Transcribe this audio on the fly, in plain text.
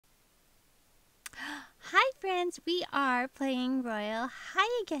friends, we are playing Royale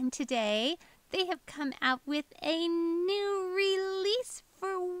High again today. They have come out with a new release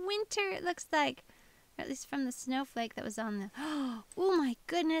for winter, it looks like. Or at least from the snowflake that was on the... Oh my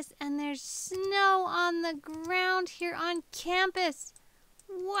goodness, and there's snow on the ground here on campus.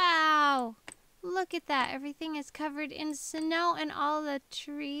 Wow, look at that. Everything is covered in snow and all the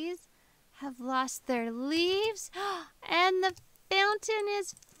trees have lost their leaves. And the fountain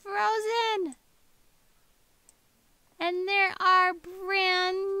is frozen. And there are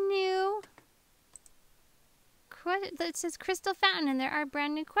brand new... It says Crystal Fountain, and there are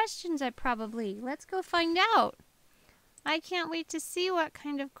brand new questions, probably. Let's go find out. I can't wait to see what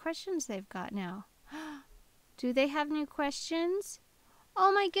kind of questions they've got now. Do they have new questions?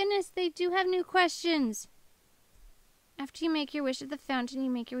 Oh my goodness, they do have new questions. After you make your wish at the fountain, you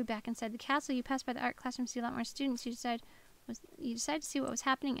make your way back inside the castle. You pass by the art classroom, see a lot more students. You decide to see what was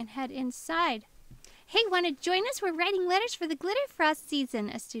happening and head inside. Hey, want to join us? We're writing letters for the Glitterfrost season,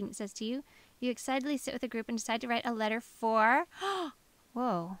 a student says to you. You excitedly sit with a group and decide to write a letter for...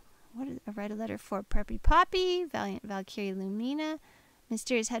 Whoa. Write a letter for Preppy Poppy, Valiant Valkyrie Lumina,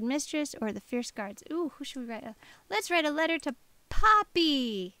 Mysterious Headmistress, or the Fierce Guards. Ooh, who should we write? Let's write a letter to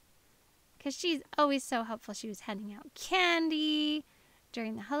Poppy. Because she's always so helpful. She was handing out candy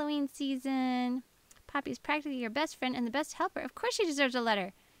during the Halloween season. Poppy is practically your best friend and the best helper. Of course she deserves a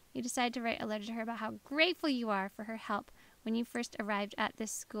letter. You decide to write a letter to her about how grateful you are for her help when you first arrived at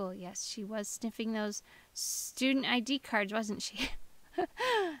this school. Yes, she was sniffing those student ID cards, wasn't she?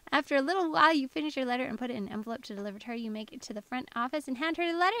 After a little while, you finish your letter and put it in an envelope to deliver to her. You make it to the front office and hand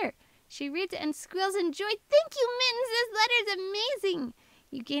her the letter. She reads it and squeals in joy. Thank you, Mittens. This letter's amazing.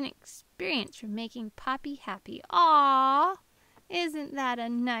 You gain experience from making Poppy happy. Aww. Isn't that a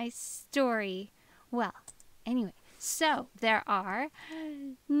nice story? Well, anyway. So, there are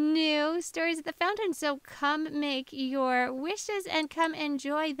new stories at the fountain, so come make your wishes and come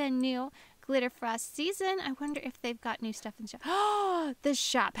enjoy the new Glitterfrost season. I wonder if they've got new stuff in the shop. Oh, the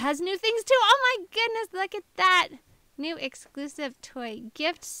shop has new things too. Oh my goodness, look at that. New exclusive toy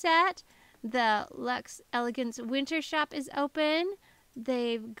gift set. The Luxe Elegance Winter Shop is open.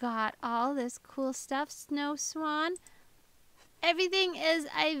 They've got all this cool stuff. Snow Swan. Everything is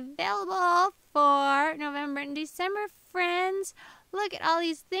available for November and December, friends. Look at all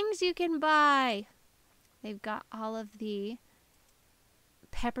these things you can buy. They've got all of the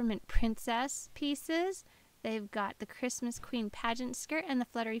Peppermint Princess pieces. They've got the Christmas Queen pageant skirt and the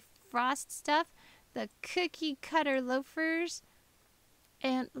Fluttery Frost stuff. The cookie cutter loafers.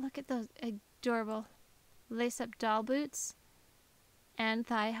 And look at those adorable lace-up doll boots. And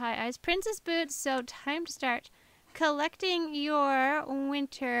thigh-high eyes princess boots. So time to start collecting your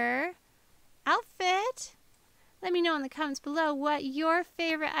winter outfit. Let me know in the comments below what your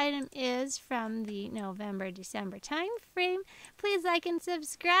favorite item is from the November-December time frame. Please like and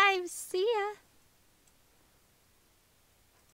subscribe. See ya!